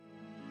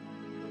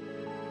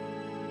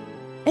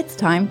It's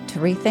time to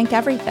rethink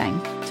everything,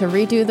 to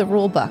redo the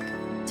rule book,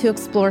 to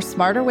explore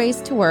smarter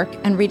ways to work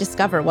and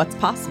rediscover what's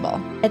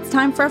possible. It's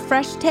time for a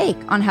fresh take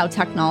on how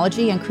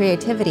technology and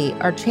creativity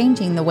are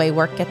changing the way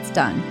work gets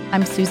done.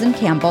 I'm Susan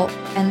Campbell,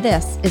 and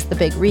this is the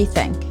Big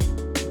REthink.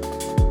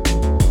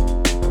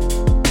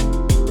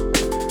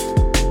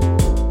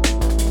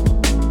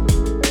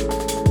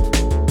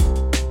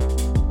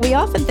 We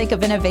often think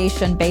of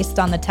innovation based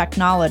on the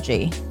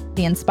technology,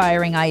 the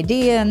inspiring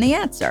idea, and the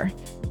answer.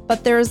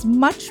 But there's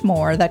much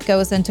more that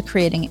goes into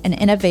creating an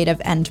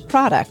innovative end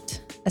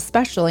product,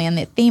 especially in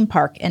the theme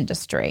park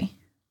industry.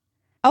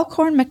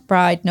 Alcorn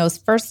McBride knows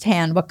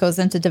firsthand what goes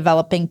into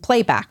developing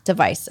playback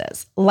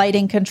devices,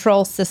 lighting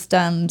control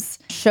systems,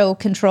 show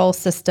control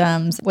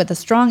systems, with a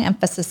strong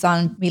emphasis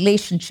on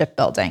relationship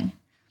building.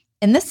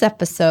 In this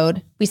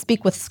episode, we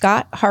speak with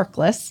Scott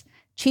Harkless,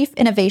 Chief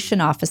Innovation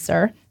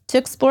Officer, to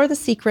explore the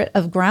secret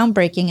of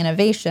groundbreaking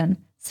innovation,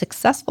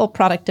 successful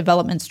product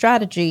development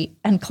strategy,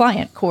 and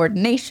client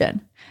coordination.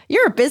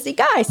 You're a busy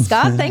guy,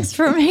 Scott. Thanks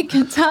for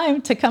making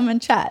time to come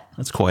and chat.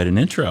 That's quite an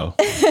intro.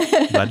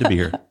 Glad to be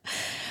here.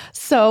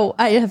 So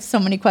I have so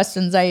many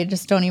questions. I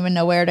just don't even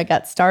know where to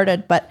get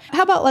started. But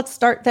how about let's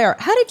start there.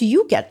 How did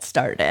you get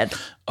started?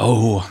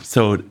 Oh,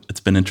 so it's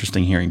been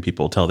interesting hearing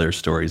people tell their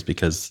stories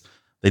because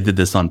they did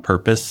this on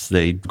purpose.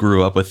 They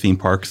grew up with theme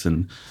parks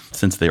and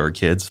since they were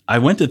kids. I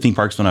went to theme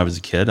parks when I was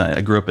a kid. I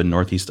grew up in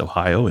Northeast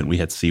Ohio and we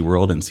had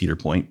SeaWorld and Cedar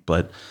Point,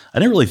 but I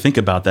didn't really think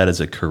about that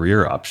as a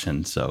career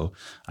option. So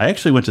I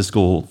actually went to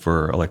school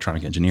for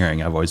electronic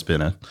engineering. I've always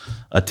been a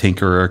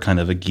tinkerer,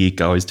 kind of a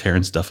geek, always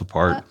tearing stuff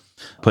apart,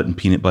 putting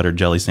peanut butter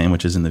jelly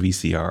sandwiches in the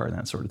VCR and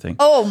that sort of thing.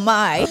 Oh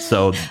my.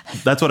 So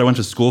that's what I went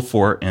to school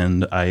for.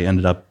 And I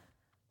ended up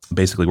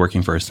basically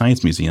working for a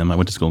science museum. I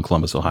went to school in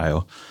Columbus,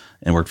 Ohio,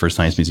 and worked for a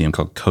science museum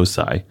called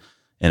COSI.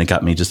 And it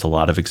got me just a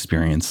lot of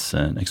experience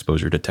and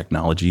exposure to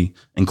technology,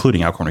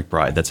 including Alcorn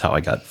McBride. That's how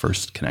I got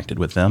first connected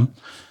with them.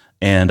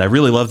 And I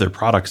really loved their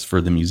products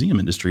for the museum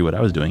industry, what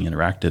I was doing,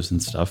 interactives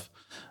and stuff.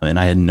 And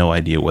I had no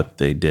idea what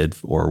they did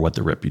or what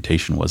their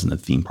reputation was in the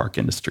theme park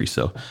industry.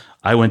 So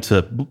I went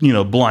to,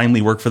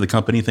 blindly work for the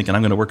company thinking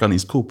I'm going to work on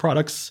these cool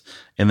products.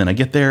 And then I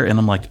get there and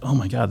I'm like, oh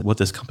my God, what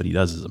this company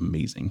does is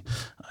amazing.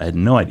 I had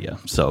no idea.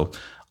 So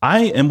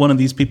I am one of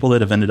these people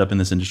that have ended up in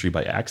this industry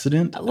by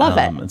accident. I love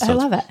it. So I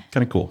love it.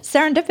 Kind of cool.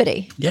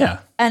 Serendipity. Yeah.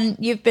 And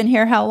you've been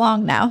here how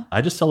long now? I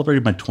just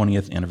celebrated my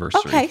 20th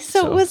anniversary. Okay,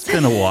 so it's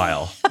been a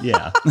while.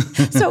 Yeah.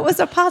 So it was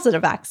a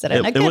positive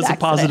accident. It was a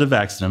positive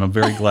accident. I'm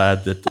very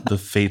glad that the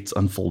fates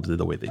unfolded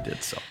the way they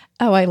did. So.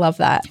 Oh, I love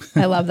that.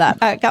 I love that.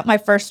 I got my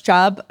first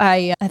job.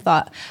 I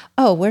thought,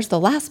 oh, where's the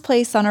last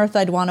place on earth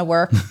I'd want to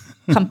work?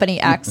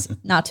 Company X,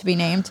 not to be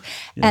named.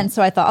 Yeah. And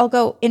so I thought, I'll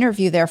go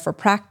interview there for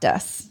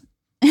practice.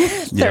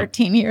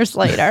 13 years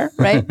later,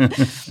 right?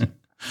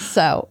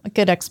 So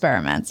good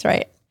experiments,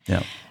 right?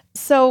 Yeah.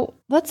 So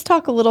let's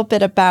talk a little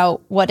bit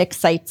about what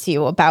excites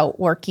you about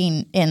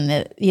working in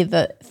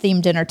the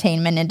themed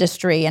entertainment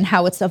industry and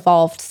how it's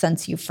evolved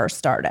since you first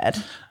started.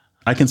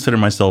 I consider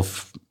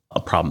myself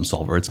a problem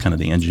solver. It's kind of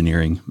the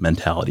engineering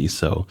mentality.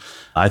 So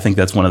I think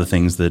that's one of the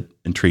things that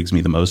intrigues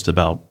me the most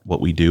about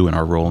what we do and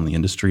our role in the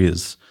industry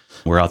is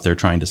we're out there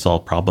trying to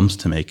solve problems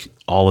to make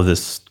all of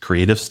this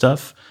creative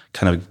stuff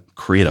kind of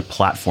create a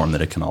platform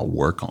that it can all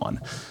work on.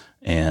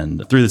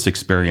 And through this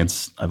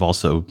experience, I've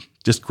also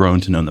just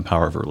grown to know the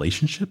power of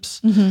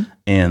relationships. Mm-hmm.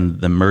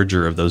 And the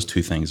merger of those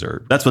two things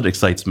that's what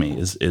excites me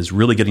is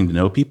really getting to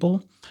know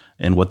people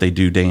and what they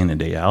do day in and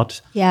day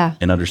out. Yeah.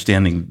 And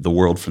understanding the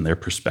world from their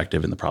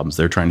perspective and the problems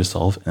they're trying to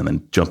solve and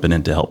then jumping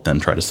in to help them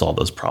try to solve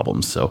those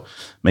problems. So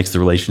it makes the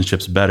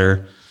relationships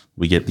better.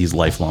 We get these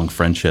lifelong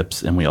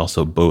friendships and we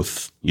also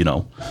both,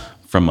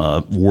 from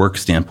a work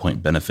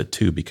standpoint benefit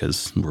too,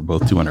 because we're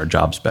both doing our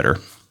jobs better.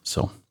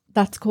 So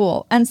that's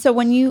cool. And so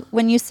when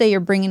you say you're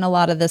bringing a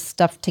lot of this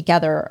stuff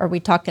together, are we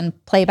talking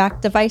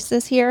playback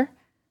devices here?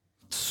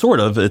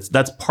 Sort of.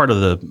 That's part of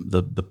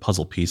the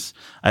puzzle piece.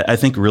 I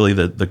think really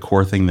the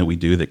core thing that we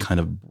do that kind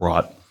of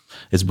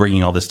is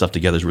bringing all this stuff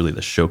together is really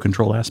the show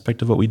control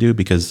aspect of what we do,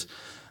 because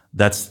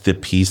that's the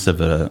piece of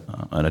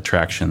an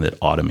attraction that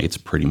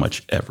automates pretty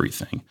much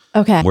everything.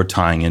 Okay. We're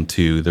tying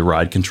into the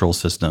ride control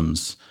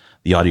systems,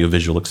 the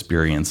audiovisual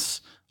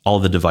experience, all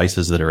the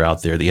devices that are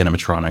out there, the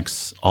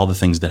animatronics, all the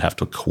things that have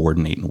to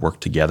coordinate and work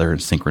together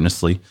and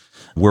synchronously.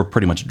 We're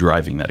pretty much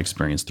driving that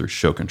experience through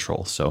show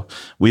control. So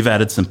we've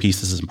added some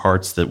pieces and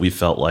parts that we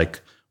felt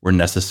like were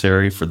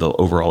necessary for the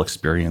overall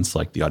experience,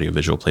 like the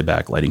audiovisual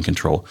playback, lighting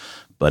control.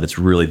 But it's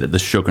really the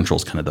show control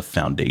is kind of the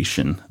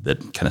foundation that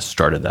kind of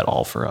started that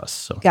all for us.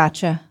 So.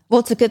 Gotcha. Well,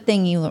 it's a good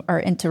thing you are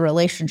into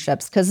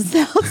relationships because it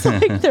sounds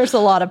like there's a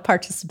lot of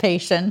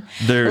participation,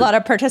 a lot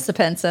of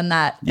participants in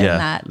that.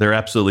 There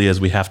absolutely is.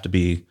 We have to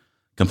be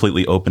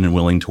completely open and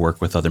willing to work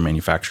with other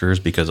manufacturers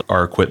because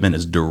our equipment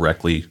is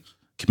directly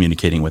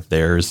communicating with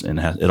theirs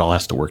and it all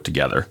has to work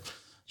together.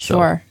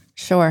 Sure.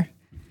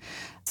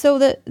 So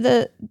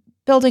the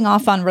building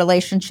off on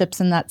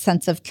relationships in that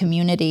sense of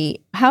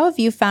community, how have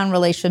you found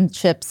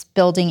relationships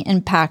building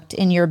impact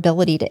in your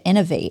ability to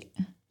innovate?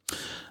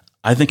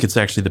 I think it's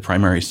actually the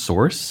primary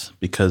source,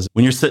 because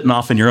when you're sitting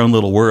off in your own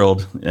little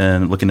world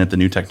and looking at the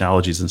new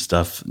technologies and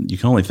stuff, you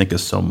can only think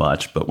of so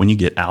much. But when you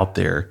get out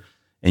there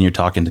and you're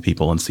talking to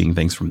people and seeing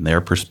things from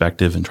their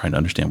perspective and trying to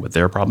understand what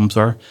their problems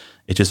are,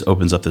 it just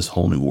opens up this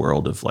whole new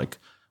world of like,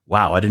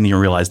 wow, I didn't even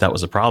realize that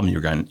was a problem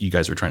you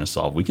guys were trying to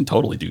solve. We can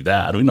totally do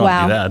that. We know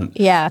how to do that. And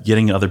yeah.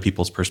 Getting other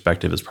people's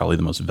perspective is probably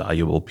the most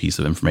valuable piece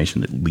of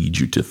information that leads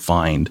you to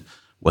find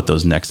what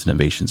those next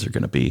innovations are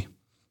going to be.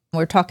 We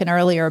were talking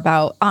earlier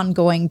about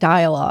ongoing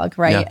dialogue,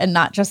 right? Yeah. And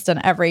not just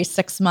an every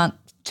 6-month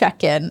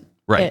check-in.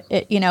 Right.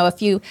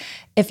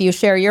 If you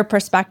share your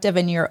perspective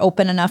and you're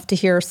open enough to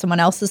hear someone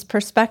else's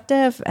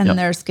perspective and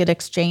there's good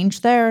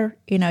exchange there,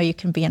 you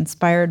can be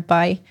inspired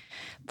by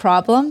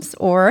problems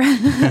or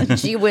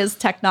gee whiz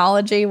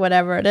technology,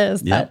 whatever it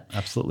is.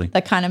 Absolutely.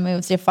 That kind of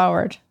moves you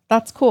forward.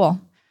 That's cool.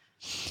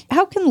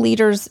 How can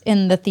leaders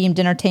in the themed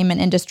entertainment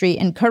industry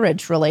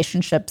encourage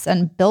relationships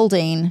and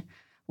building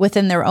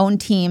within their own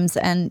teams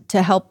and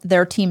to help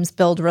their teams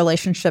build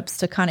relationships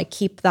to kind of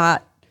keep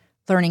that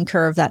learning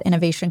curve, that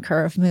innovation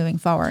curve moving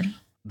forward?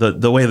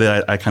 The way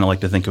that I kind of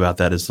like to think about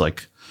that is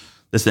like,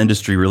 this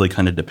industry really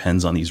kind of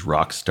depends on these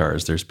rock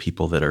stars. There's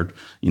people that are,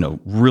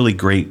 really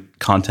great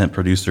content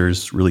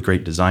producers, really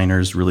great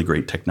designers, really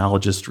great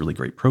technologists, really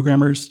great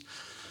programmers.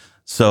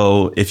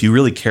 So if you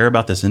really care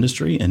about this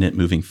industry and it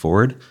moving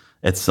forward,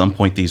 at some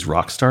point, these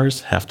rock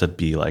stars have to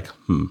be like,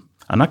 I'm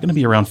not going to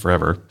be around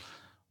forever.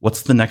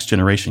 What's the next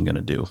generation going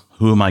to do?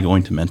 Who am I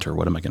going to mentor?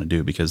 What am I going to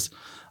do? Because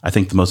I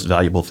think the most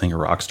valuable thing a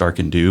rock star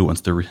can do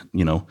once they're,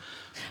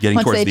 getting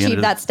once towards they the end achieve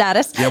of that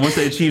status. Yeah, once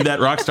they achieve that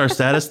rock star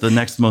status, the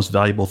next most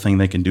valuable thing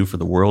they can do for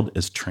the world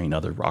is train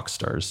other rock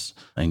stars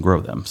and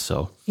grow them.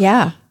 So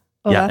yeah.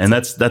 And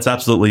that's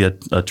absolutely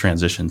a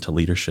transition to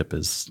leadership,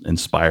 is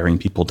inspiring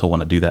people to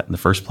want to do that in the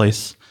first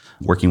place,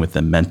 working with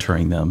them,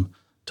 mentoring them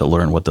to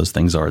learn what those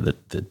things are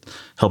that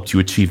helped you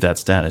achieve that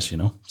status,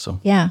 So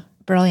yeah,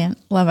 brilliant.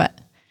 Love it.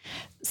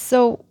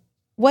 So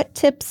what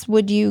tips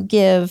would you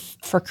give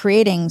for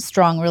creating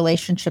strong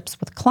relationships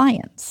with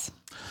clients?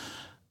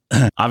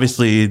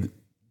 Obviously,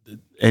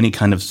 any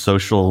kind of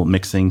social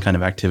mixing kind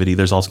of activity,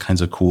 there's all kinds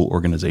of cool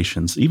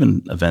organizations,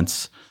 even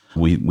events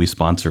we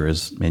sponsor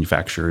as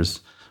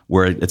manufacturers,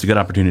 where it's a good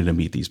opportunity to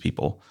meet these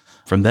people.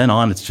 From then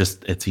on,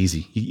 it's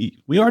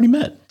easy. We already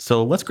met,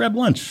 so let's grab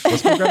lunch.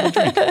 Let's go grab a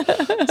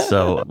drink.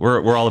 So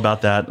we're all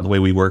about that. The way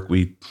we work,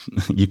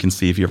 you can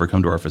see if you ever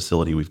come to our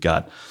facility, we've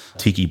got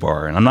tiki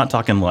bar, and I'm not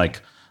talking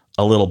like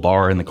a little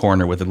bar in the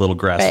corner with a little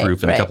grass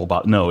roof and a couple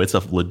bottles. No, it's a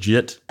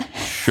legit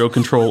show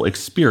control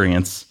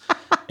experience.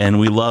 And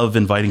we love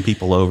inviting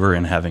people over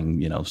and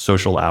having,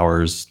 social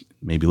hours,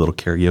 maybe a little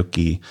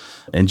karaoke,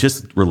 and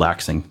just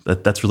relaxing.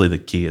 That's really the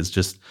key, is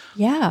just,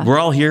 we're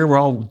all here. We're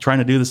all trying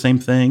to do the same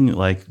thing.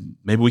 Like,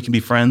 maybe we can be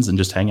friends and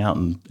just hang out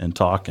and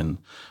talk. And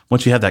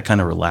once you have that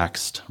kind of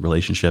relaxed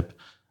relationship,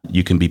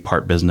 you can be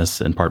part business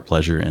and part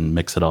pleasure and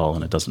mix it all,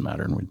 and it doesn't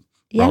matter. And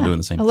we're all doing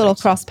the same thing. A little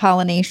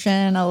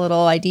cross-pollination, a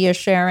little idea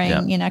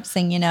sharing. Yeah. Next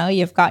thing you know,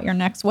 you've got your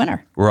next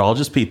winner. We're all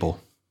just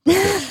people.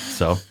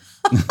 So...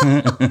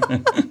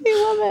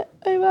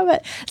 I love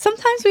it.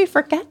 Sometimes we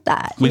forget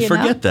that. We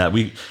forget that.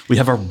 We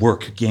have our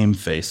work game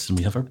face and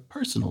we have our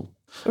personal.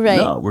 Right.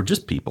 No, we're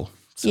just people.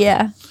 So.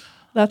 Yeah.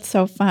 That's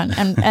so fun.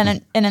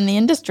 And in the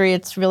industry,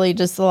 it's really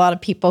just a lot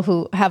of people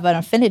who have an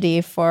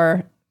affinity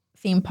for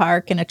theme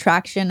park and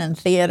attraction and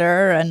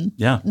theater and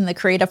the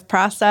creative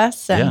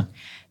process. And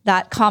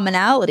that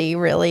commonality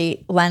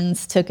really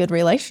lends to good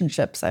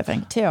relationships, I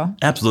think, too.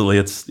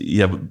 Absolutely.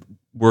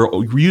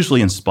 We're usually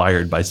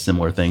inspired by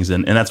similar things.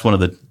 And that's one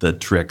of the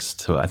tricks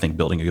to, I think,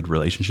 building a good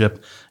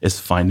relationship,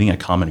 is finding a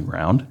common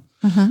ground,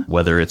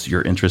 whether it's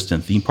your interest in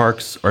theme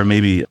parks or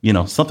maybe,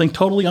 something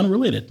totally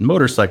unrelated,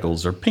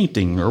 motorcycles or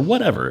painting or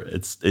whatever.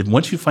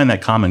 Once you find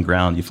that common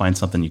ground, you find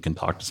something you can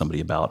talk to somebody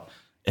about,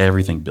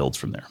 everything builds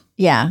from there.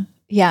 Yeah.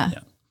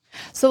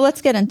 So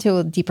let's get into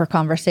a deeper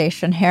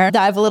conversation here.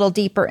 Dive a little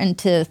deeper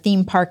into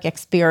theme park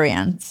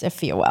experience,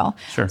 if you will.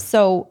 Sure.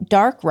 So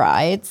dark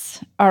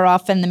rides are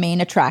often the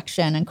main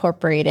attraction,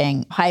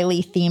 incorporating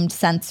highly themed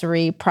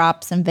sensory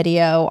props and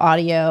video,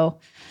 audio,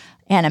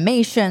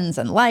 animations,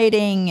 and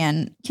lighting.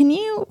 And can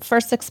you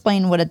first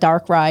explain what a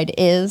dark ride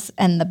is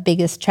and the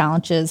biggest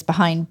challenges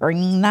behind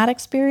bringing that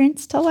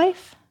experience to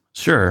life?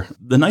 Sure.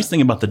 The nice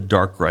thing about the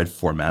dark ride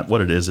format, what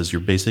it is you're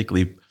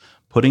basically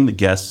putting the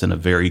guests in a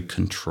very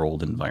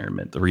controlled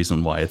environment. The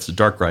reason why it's a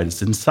dark ride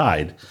is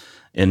inside.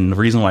 And the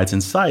reason why it's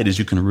inside is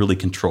you can really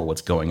control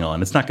what's going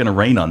on. It's not going to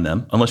rain on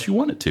them unless you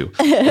want it to.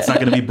 It's not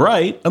going to be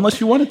bright unless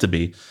you want it to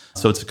be.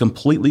 So it's a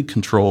completely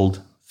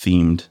controlled,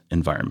 themed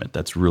environment.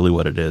 That's really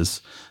what it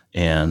is.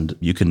 And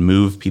you can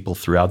move people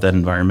throughout that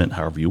environment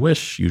however you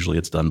wish. Usually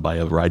it's done by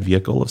a ride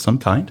vehicle of some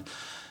kind.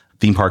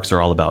 Theme parks are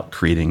all about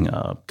creating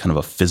kind of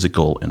a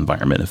physical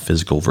environment, a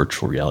physical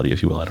virtual reality,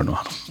 if you will. I don't know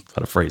how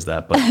to phrase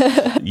that, but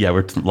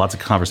we're lots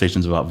of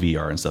conversations about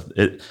VR and stuff.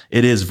 It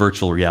is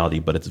virtual reality,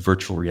 but it's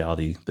virtual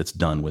reality that's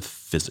done with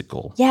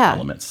physical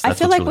elements. I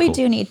feel like we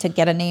do need to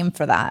get a name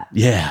for that.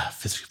 Yeah,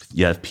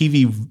 Yeah,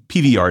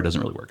 PVR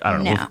doesn't really work. I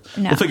don't know. No.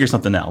 We'll figure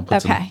something out.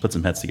 Put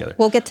some heads together.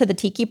 We'll get to the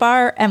tiki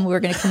bar, and we're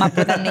going to come up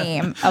with a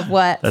name of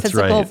what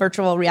physical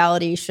virtual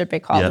reality should be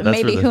called. Yeah,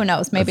 maybe, who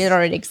knows? Maybe it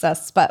already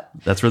exists, but...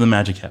 That's where the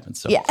magic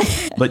happens. So. Yeah.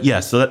 But yeah,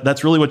 so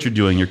that's really what you're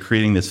doing. You're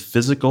creating this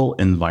physical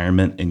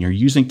environment, and you're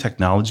using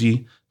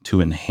technology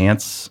to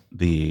enhance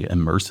the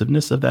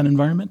immersiveness of that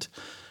environment.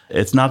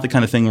 It's not the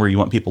kind of thing where you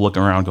want people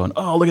looking around going,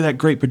 oh, look at that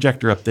great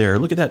projector up there.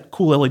 Look at that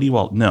cool LED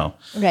wall. No.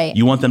 Right.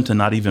 You want them to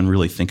not even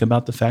really think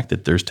about the fact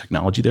that there's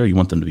technology there. You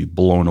want them to be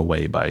blown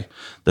away by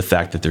the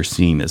fact that they're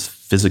seeing this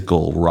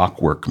physical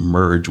rockwork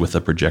merge with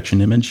a projection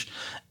image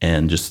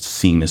and just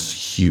seeing this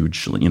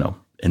huge,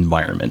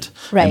 environment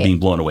and being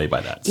blown away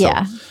by that. So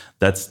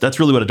that's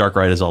really what a dark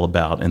ride is all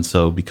about. And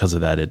so because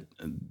of that,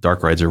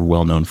 dark rides are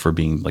well known for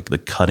being like the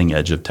cutting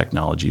edge of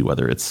technology,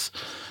 whether it's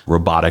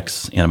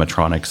robotics,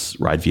 animatronics,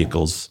 ride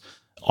vehicles,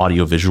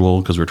 audio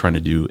visual, because we're trying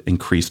to do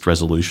increased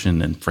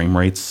resolution and frame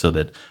rates so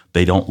that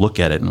they don't look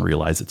at it and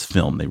realize it's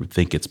film. They would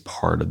think it's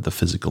part of the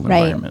physical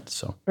environment.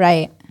 So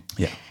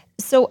yeah.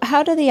 So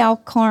how do the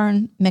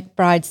Alcorn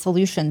McBride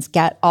solutions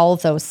get all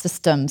of those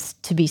systems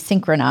to be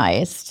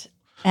synchronized?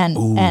 And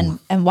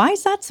why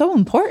is that so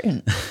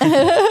important?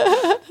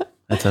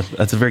 That's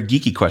a very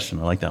geeky question.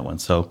 I like that one.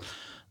 So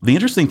the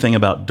interesting thing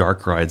about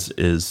dark rides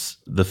is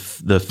the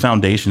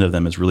foundation of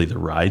them is really the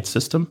ride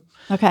system.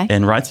 Okay.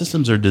 And ride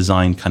systems are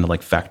designed kind of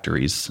like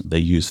factories. They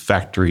use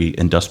factory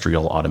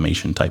industrial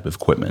automation type of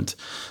equipment,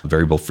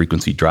 variable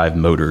frequency drive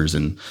motors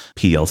and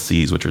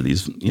PLCs, which are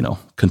these,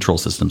 control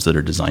systems that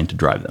are designed to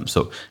drive them.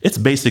 So it's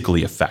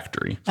basically a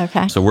factory.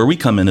 Okay. So where we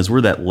come in is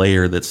we're that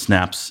layer that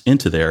snaps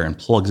into there and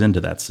plugs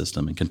into that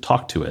system and can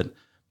talk to it.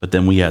 But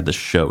then we add the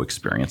show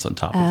experience on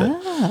top of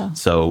it.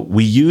 So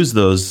we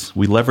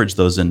leverage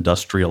those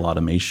industrial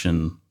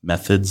automation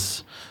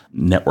methods,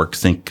 network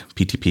sync,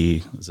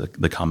 PTP is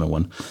the common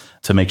one,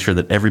 to make sure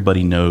that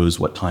everybody knows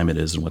what time it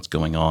is and what's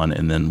going on.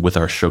 And then with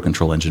our show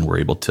control engine, we're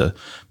able to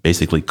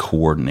basically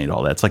coordinate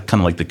all that. It's like kind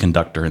of like the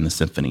conductor in the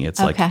symphony. It's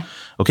like,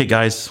 okay,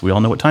 guys, we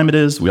all know what time it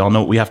is. We all know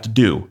what we have to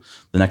do.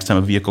 The next time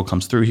a vehicle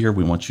comes through here,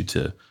 we want you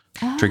to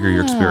trigger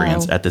your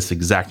experience at this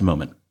exact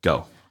moment.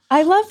 Go.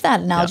 I love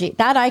that analogy. Yeah.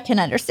 That I can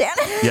understand.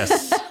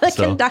 Yes. The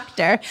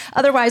conductor.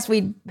 Otherwise,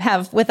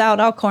 without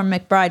Alcorn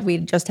McBride,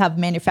 we'd just have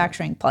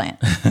manufacturing plant.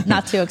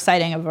 Not too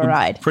exciting of a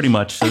ride. Pretty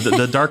much.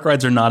 The dark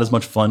rides are not as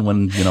much fun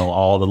when,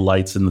 all the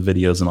lights and the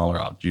videos and all are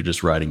out. You're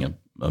just riding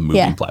a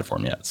moving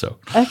platform. Yeah. So.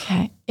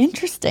 Okay.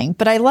 Interesting.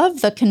 But I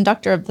love the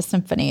conductor of the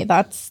symphony.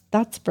 That's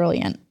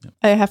brilliant. Yep.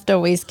 I have to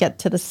always get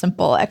to the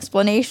simple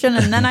explanation,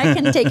 and then I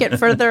can take it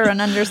further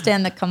and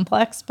understand the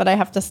complex, but I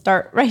have to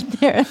start right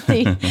there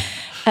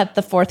at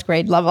the fourth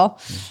grade level.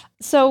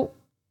 So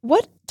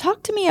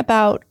talk to me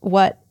about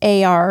what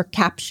AR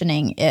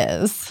captioning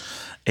is.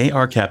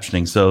 AR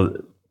captioning.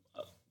 So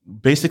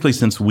basically,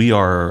 since we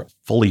are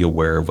fully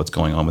aware of what's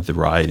going on with the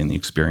ride and the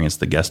experience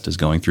the guest is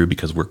going through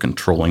because we're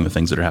controlling the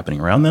things that are happening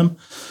around them,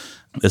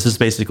 this is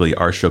basically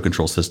our show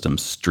control system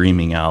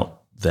streaming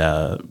out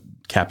the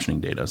captioning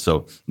data.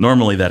 So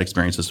normally that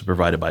experience is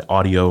provided by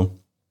audio,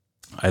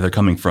 either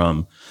coming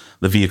from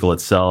the vehicle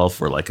itself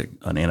or like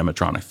an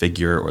animatronic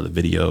figure or the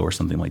video or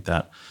something like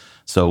that.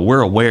 So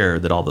we're aware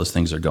that all those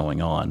things are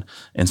going on.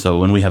 And so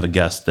when we have a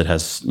guest that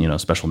has,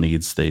 special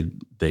needs, they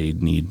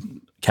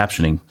need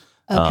captioning.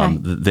 Okay.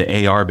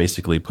 The AR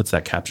basically puts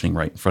that captioning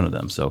right in front of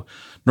them. So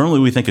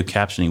normally we think of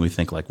captioning, we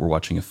think like we're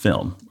watching a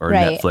film or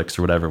Netflix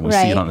or whatever, and we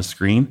see it on the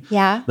screen.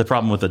 Yeah. The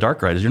problem with the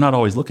dark ride is you're not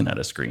always looking at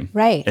a screen.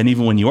 Right. And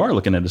even when you are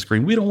looking at a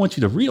screen, we don't want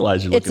you to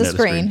realize you're looking at a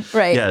screen.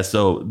 Right. Yeah.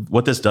 So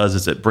what this does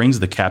is it brings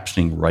the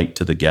captioning right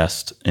to the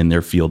guest in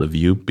their field of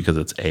view because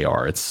it's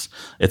AR. It's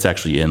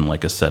actually in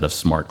like a set of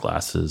smart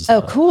glasses.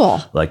 Oh, cool.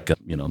 Like, a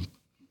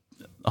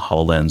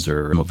HoloLens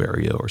or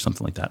Movario or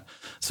something like that.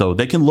 So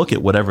they can look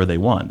at whatever they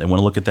want. They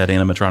want to look at that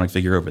animatronic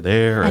figure over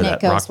there, or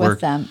that rockwork. And it goes with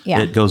them. Yeah.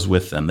 It goes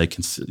with them. They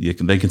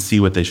can see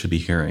what they should be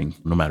hearing,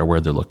 no matter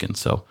where they're looking.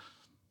 So,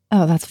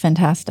 oh, that's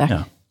fantastic.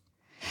 Yeah.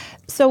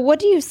 So, what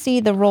do you see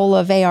the role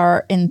of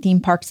AR in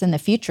theme parks in the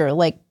future?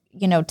 Like,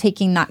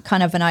 taking that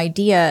kind of an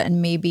idea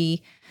and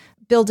maybe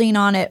building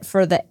on it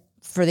for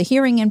the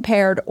hearing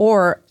impaired,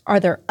 or are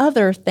there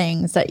other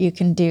things that you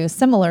can do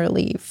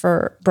similarly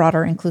for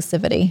broader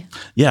inclusivity?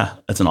 Yeah,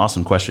 that's an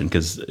awesome question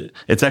because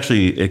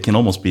it can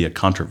almost be a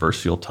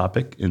controversial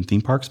topic in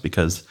theme parks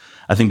because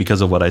I think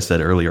because of what I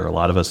said earlier, a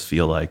lot of us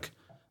feel like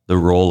the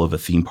role of a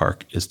theme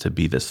park is to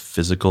be this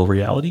physical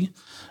reality.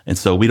 And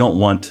so we don't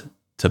want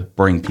to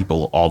bring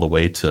people all the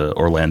way to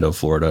Orlando,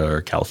 Florida,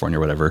 or California,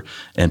 or whatever,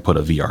 and put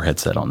a VR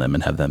headset on them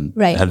and have them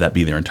have that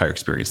be their entire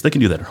experience. They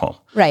can do that at home.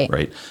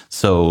 Right.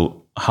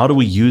 So how do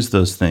we use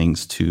those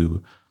things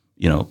to,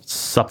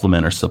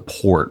 supplement or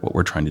support what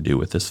we're trying to do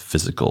with this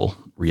physical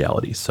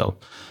reality? So,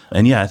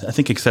 and yeah, I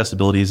think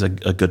accessibility is a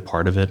good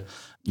part of it.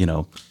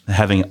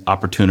 Having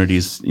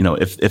opportunities,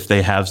 if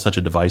they have such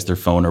a device, their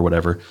phone or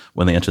whatever,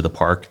 when they enter the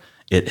park,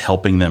 it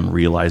helping them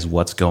realize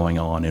what's going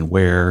on and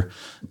where.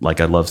 Like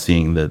I love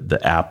seeing the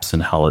apps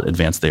and how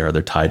advanced they are.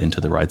 They're tied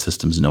into the ride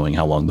systems, knowing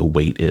how long the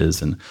wait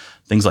is and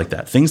things like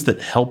that. Things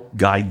that help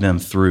guide them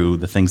through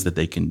the things that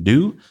they can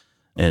do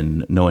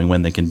and knowing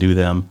when they can do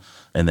them.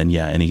 And then,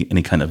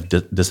 any kind of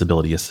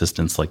disability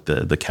assistance, like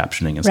the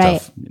captioning and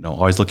stuff,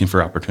 always looking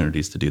for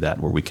opportunities to do that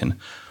where we can,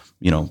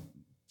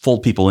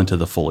 fold people into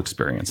the full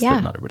experience. Yeah,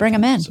 that not everybody bring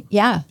them in. So,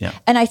 yeah.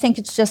 And I think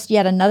it's just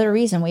yet another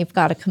reason we've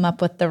got to come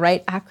up with the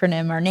right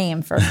acronym or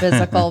name for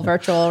physical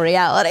virtual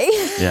reality.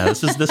 Yeah,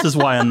 this is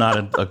why I'm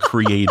not a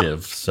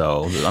creative.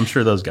 So I'm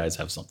sure those guys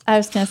have something. I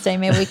was going to say,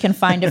 maybe we can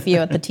find a few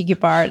at the Tiki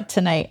Bar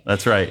tonight.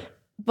 That's right.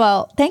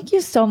 Well, thank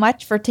you so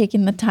much for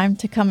taking the time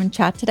to come and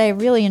chat today. I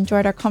really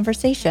enjoyed our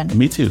conversation.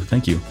 Me too.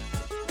 Thank you.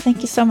 Thank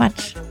you so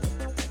much.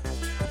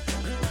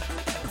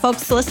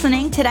 Folks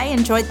listening today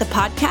enjoyed the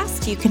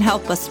podcast. You can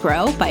help us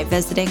grow by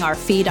visiting our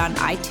feed on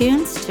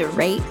iTunes to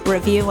rate,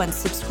 review, and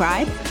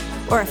subscribe.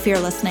 Or if you're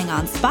listening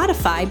on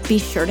Spotify, be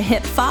sure to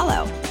hit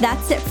follow.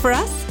 That's it for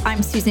us.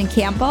 I'm Susan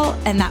Campbell,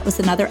 and that was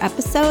another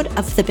episode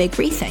of The Big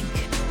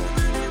REthink.